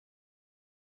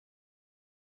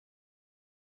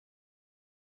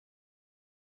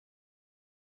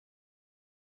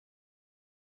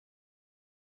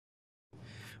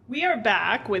We are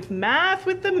back with Math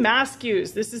with the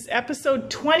Maskiws. This is episode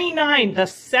 29, the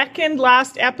second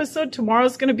last episode.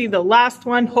 Tomorrow's going to be the last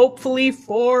one, hopefully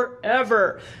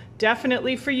forever.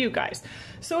 Definitely for you guys.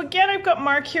 So again, I've got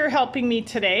Mark here helping me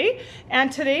today. And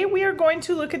today we are going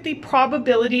to look at the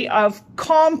probability of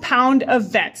compound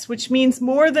events, which means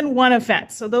more than one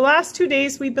event. So the last 2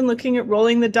 days we've been looking at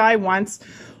rolling the die once,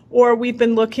 or we've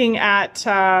been looking at...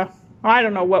 I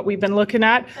don't know what we've been looking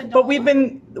at, but we've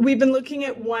been looking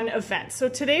at one event. So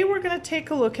today we're going to take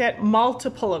a look at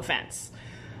multiple events.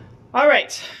 All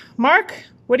right, Mark,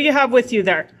 what do you have with you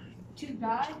there? 2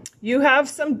 dice. You have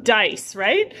some dice,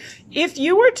 right? If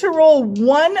you were to roll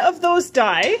one of those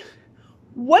die,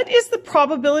 what is the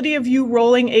probability of you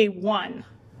rolling a 1?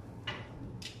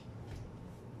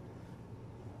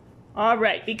 All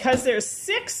right, because there's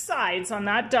 6 sides on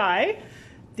that die,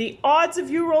 the odds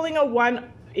of you rolling a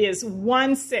 1 is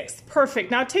 1/6. Perfect.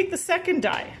 Now take the second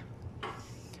die.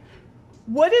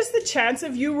 What is the chance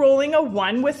of you rolling a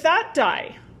 1 with that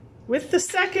die? With the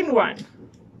second one?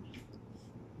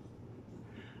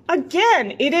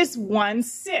 Again, it is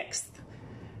 1/6.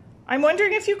 I'm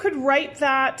wondering if you could write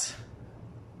that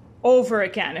over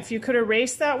again. If you could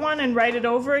erase that one and write it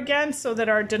over again so that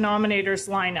our denominators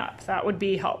line up. That would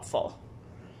be helpful.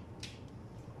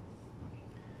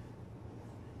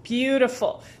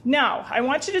 Beautiful. Now, I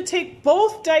want you to take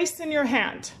both dice in your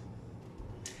hand.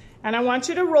 And I want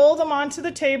you to roll them onto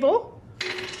the table.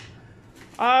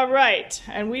 All right.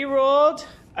 And we rolled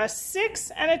a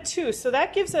 6 and a 2. So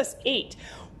that gives us 8.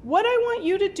 What I want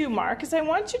you to do, Mark, is I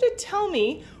want you to tell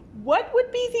me what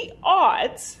would be the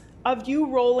odds of you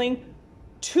rolling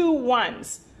 2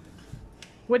 1s.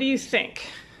 What do you think?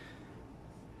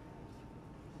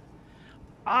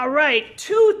 All right,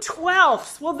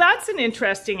 2/12. Well, that's an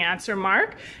interesting answer,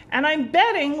 Mark. And I'm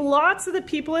betting lots of the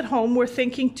people at home were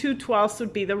thinking 2/12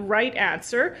 would be the right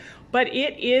answer, but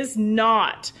it is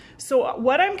not. So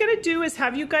what I'm going to do is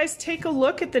have you guys take a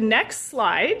look at the next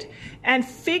slide and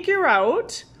figure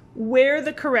out where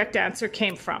the correct answer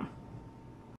came from.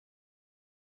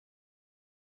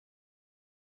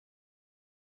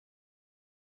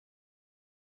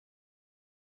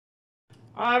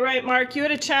 All right, Mark, you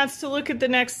had a chance to look at the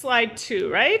next slide too,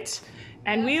 right?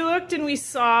 And we looked and we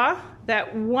saw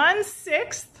that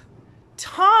 1/6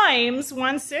 times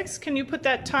 1/6, can you put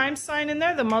that times sign in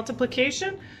there, the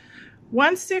multiplication?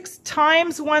 1/6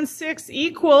 times 1/6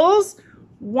 equals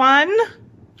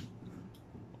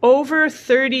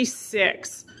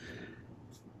 1/36.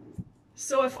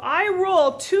 So if I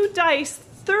roll 2 dice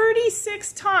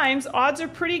 36 times, odds are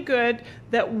pretty good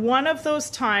that one of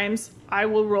those times I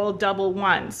will roll double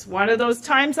 1s. One of those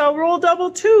times I'll roll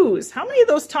double 2s. How many of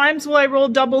those times will I roll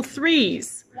double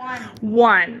 3s? 1.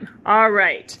 1. All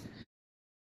right.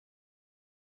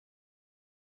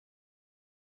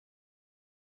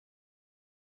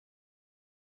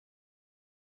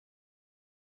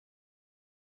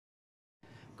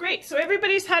 Great. So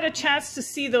everybody's had a chance to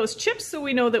see those chips, so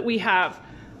we know that we have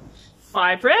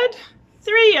 5 red,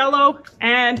 3 yellow,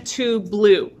 and 2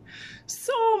 blue.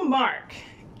 So, Mark,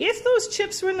 if those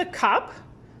chips were in the cup,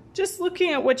 just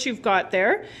looking at what you've got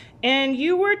there, and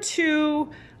you were to,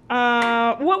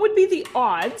 what would be the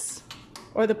odds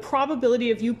or the probability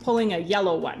of you pulling a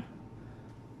yellow one?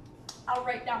 I'll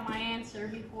write down my answer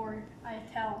before I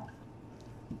tell.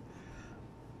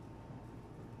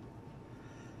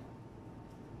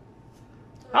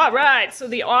 All right, so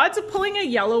the odds of pulling a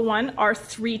yellow one are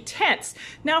 3/10.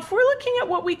 Now, if we're looking at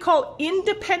what we call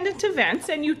independent events,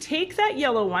 and you take that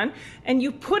yellow one and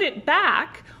you put it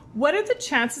back, what are the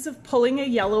chances of pulling a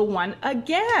yellow one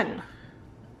again?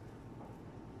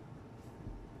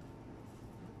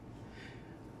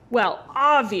 Well,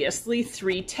 obviously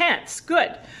 3/10.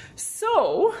 Good.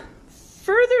 So,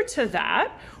 further to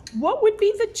that, what would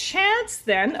be the chance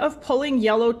then of pulling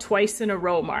yellow twice in a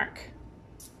row, Mark?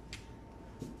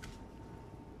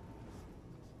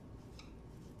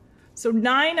 So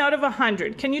 9 out of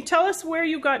 100. Can you tell us where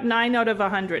you got 9 out of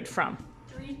 100 from?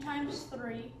 3 times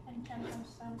 3 and 10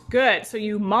 times 10. Good. So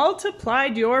you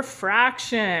multiplied your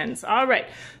fractions. All right.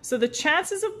 So the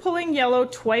chances of pulling yellow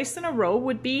twice in a row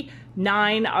would be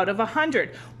 9 out of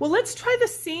 100. Well, let's try the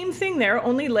same thing there,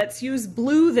 only let's use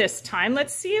blue this time.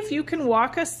 Let's see if you can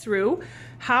walk us through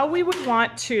how we would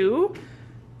want to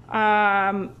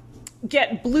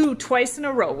get blue twice in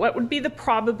a row. What would be the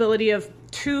probability of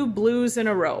 2 blues in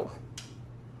a row?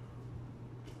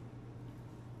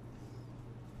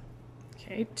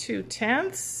 Okay,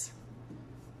 2/10.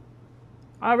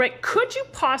 All right, could you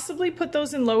possibly put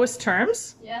those in lowest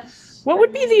terms? Yes. What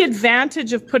would be the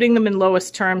advantage of putting them in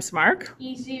lowest terms, Mark?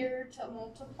 Easier to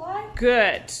multiply.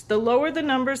 Good. The lower the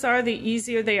numbers are, the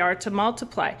easier they are to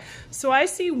multiply. So I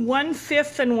see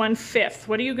 1/5 and 1/5.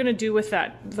 What are you going to do with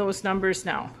those numbers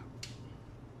now?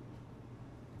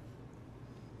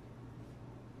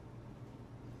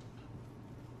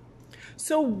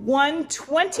 So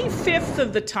 1/25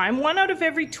 of the time, 1 out of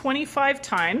every 25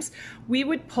 times, we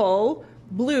would pull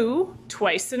blue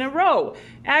twice in a row.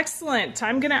 Excellent.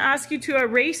 I'm going to ask you to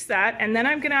erase that, and then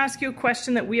I'm going to ask you a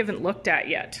question that we haven't looked at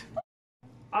yet.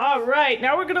 All right,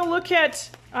 now we're going to look at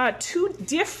two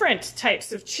different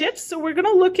types of chips. So we're going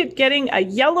to look at getting a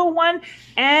yellow one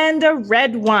and a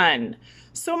red one.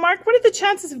 So Mark, what are the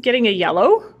chances of getting a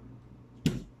yellow?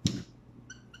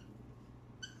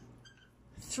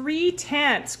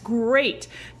 3/10. Great.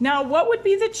 Now, what would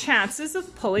be the chances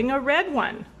of pulling a red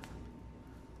one?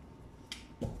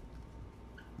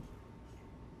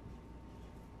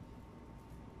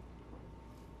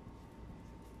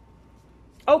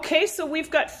 Okay, so we've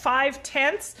got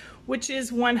 5/10, which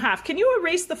is 1/2. Can you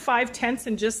erase the 5/10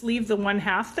 and just leave the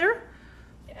 1/2 there?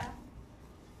 Yeah.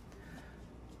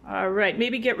 All right,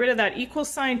 maybe get rid of that equal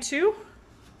sign too.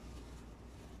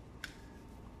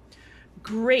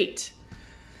 Great.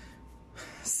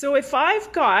 So if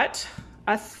I've got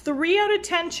a 3 out of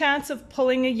 10 chance of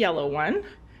pulling a yellow one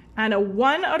and a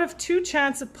 1 out of 2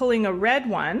 chance of pulling a red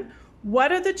one,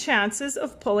 what are the chances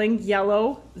of pulling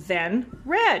yellow then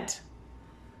red?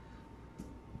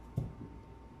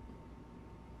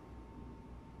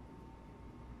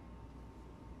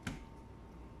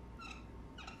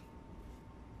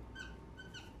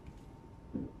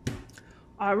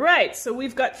 All right, so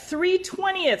we've got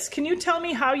 3/20. Can you tell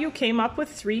me how you came up with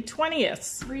 3/20?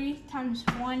 3 times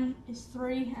 1 is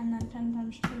 3, and then 10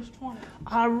 times 2 is 20.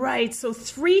 All right, so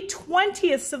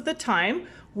 3/20 of the time,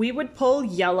 we would pull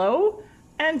yellow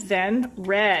and then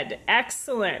red.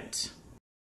 Excellent.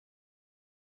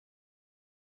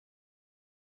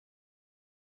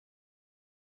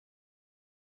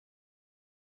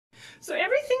 So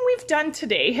everything we've done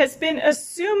today has been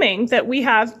assuming that we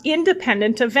have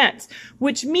independent events,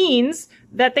 which means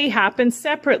that they happen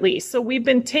separately. So we've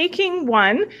been taking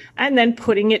one and then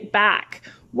putting it back.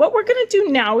 What we're going to do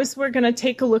now is we're going to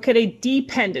take a look at a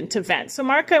dependent event. So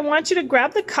Mark, I want you to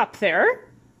grab the cup there.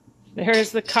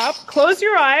 There's the cup. Close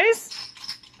your eyes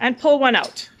and pull one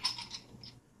out.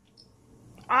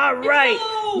 All right.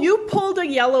 Yellow. You pulled a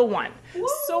yellow one. Woo.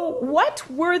 So what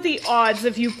were the odds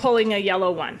of you pulling a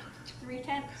yellow one?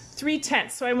 3/10. 3/10.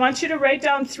 So I want you to write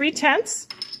down 3/10.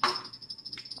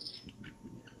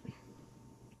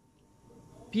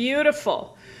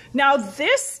 Beautiful. Now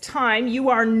this time you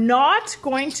are not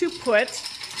going to put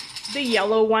the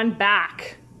yellow one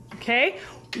back. Okay?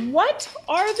 What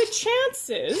are the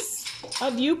chances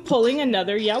of you pulling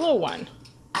another yellow one?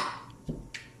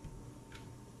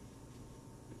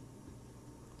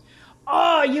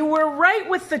 Oh, you were right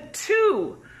with the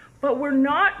 2, but we're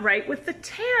not right with the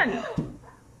 10.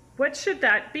 What should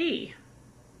that be?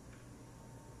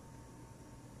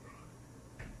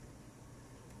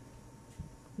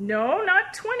 No,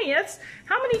 not 20ths.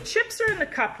 How many chips are in the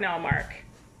cup now, Mark?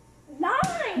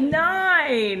 9.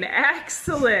 9.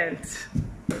 Excellent.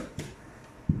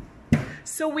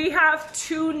 So we have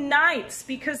 2/9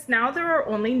 because now there are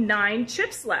only 9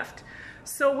 chips left.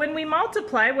 So when we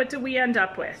multiply, what do we end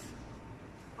up with?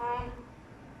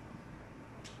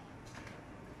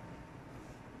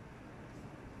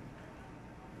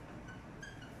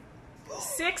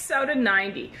 6 out of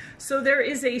 90. So there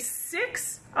is a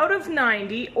 6 out of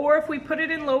 90, or if we put it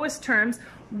in lowest terms,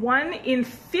 1 in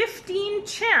 15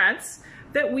 chance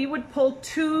that we would pull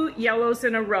 2 yellows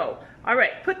in a row. All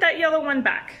right, put that yellow one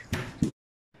back.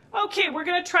 Okay, we're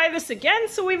gonna try this again.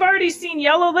 So we've already seen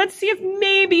yellow. Let's see if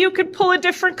maybe you could pull a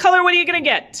different color. What are you gonna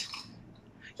get?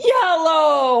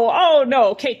 Yellow! Oh no,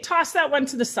 okay, toss that one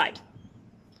to the side.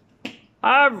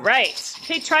 All right,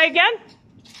 okay, try again.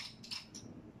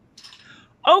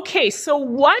 Okay, so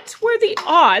what were the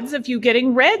odds of you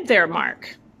getting red there,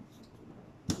 Mark?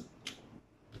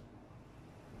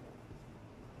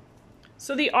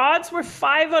 So the odds were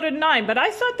 5 out of 9, but I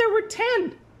thought there were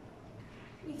 10.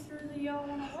 We threw the yellow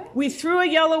one away. We threw a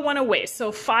yellow one away,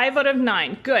 so 5 out of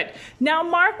 9. Good. Now,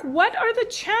 Mark, what are the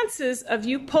chances of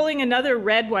you pulling another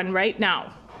red one right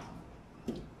now?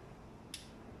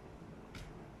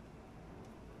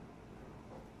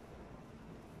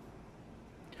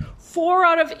 Four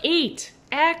out of 8.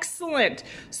 Excellent.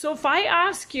 So if I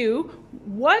ask you,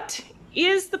 what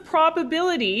is the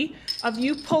probability of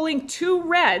you pulling 2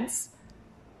 reds,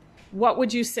 what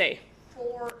would you say?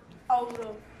 4 out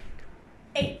of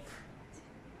 8.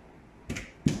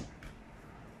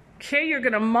 Okay, you're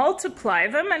going to multiply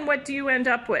them, and what do you end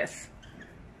up with?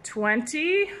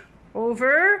 20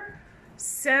 over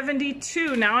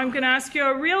 72. Now I'm going to ask you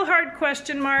a real hard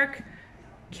question, Mark.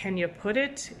 Can you put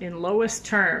it in lowest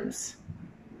terms?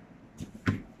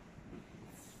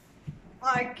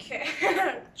 I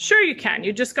can't. Sure you can.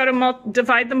 You just got to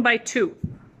divide them by 2.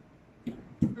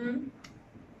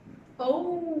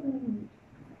 Oh.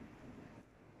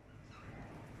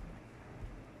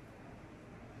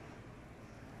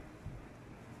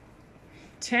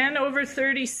 10 over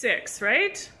 36,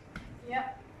 right?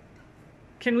 Yep.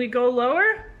 Can we go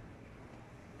lower?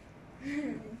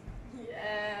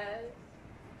 Yeah.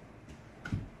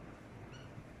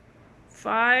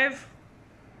 5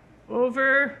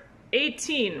 over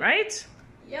 18, right?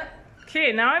 Yep.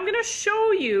 Okay, now I'm going to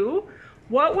show you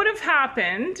what would have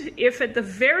happened if at the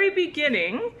very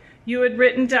beginning you had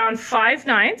written down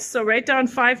 5/9. So write down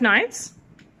 5/9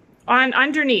 on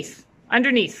underneath,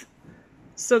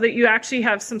 so that you actually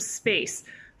have some space.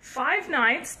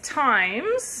 5/9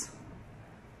 times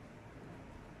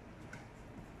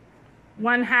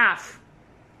 1/2.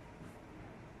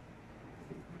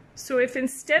 So if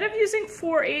instead of using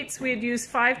 4/8 we had used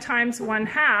 5 times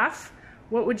 1/2,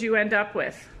 what would you end up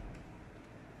with?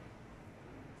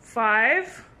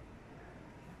 5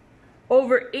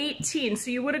 over 18.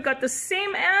 So you would have got the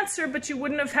same answer, but you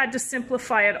wouldn't have had to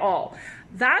simplify it all.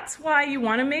 That's why you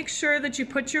want to make sure that you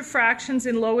put your fractions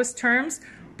in lowest terms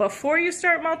before you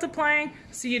start multiplying,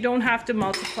 so you don't have to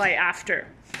multiply after.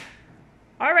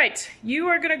 All right, you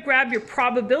are going to grab your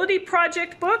probability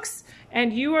project books,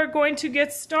 and you are going to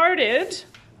get started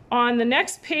on the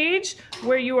next page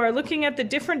where you are looking at the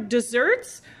different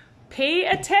desserts. Pay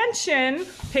attention,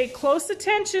 pay close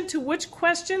attention to which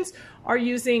questions are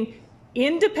using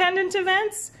independent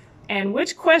events and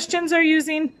which questions are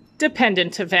using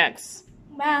dependent events.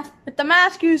 Math with the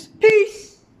Maskiws.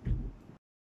 Peace.